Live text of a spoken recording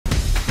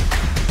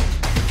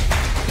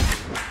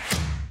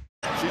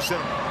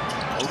sent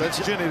him.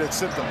 That's Jenny that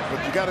sent them.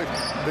 But you got to.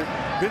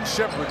 Ben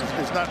Shepherd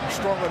is not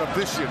strong enough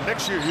this year.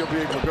 Next year he'll be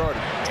able to guard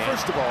it.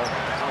 First of all,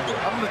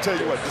 I'm going to tell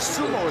you what. The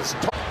sumo is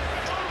tough.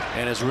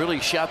 And has really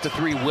shot the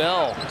three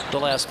well the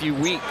last few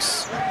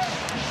weeks.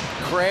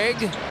 Craig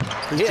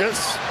hits.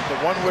 Just the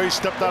one way he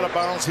stepped out of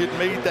bounds, he had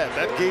made that.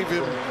 That gave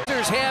him.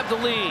 Panthers have the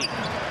lead.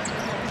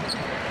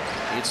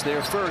 It's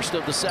their first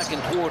of the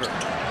second quarter.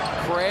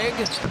 Craig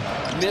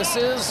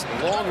misses.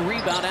 Long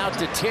rebound out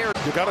to Terry.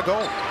 You got to go.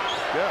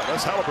 Yeah,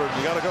 that's Halliburton.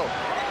 You got to go.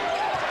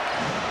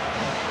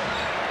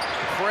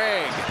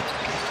 Craig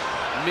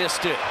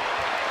missed it.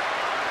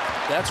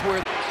 That's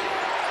where.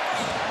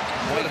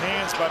 Good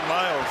hands by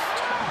Miles.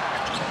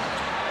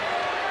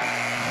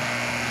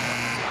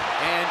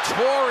 And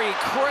Torrey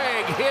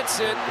Craig hits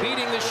it,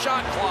 beating the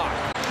shot clock.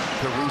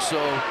 Caruso.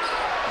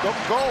 Go.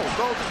 He's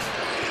going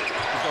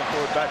to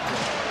throw it back to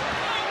him.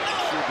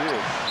 Sure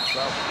did.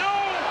 No!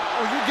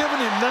 Oh, you're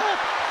giving him that?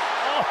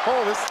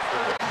 Oh, this.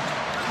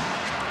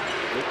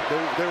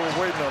 They were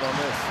waiting on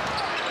this.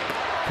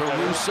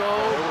 Caruso.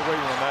 They were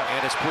waiting on that.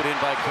 And it's put in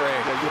by Craig.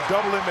 Yeah, you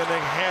double him, and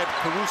they had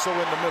Caruso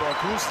in the middle. And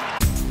Caruso.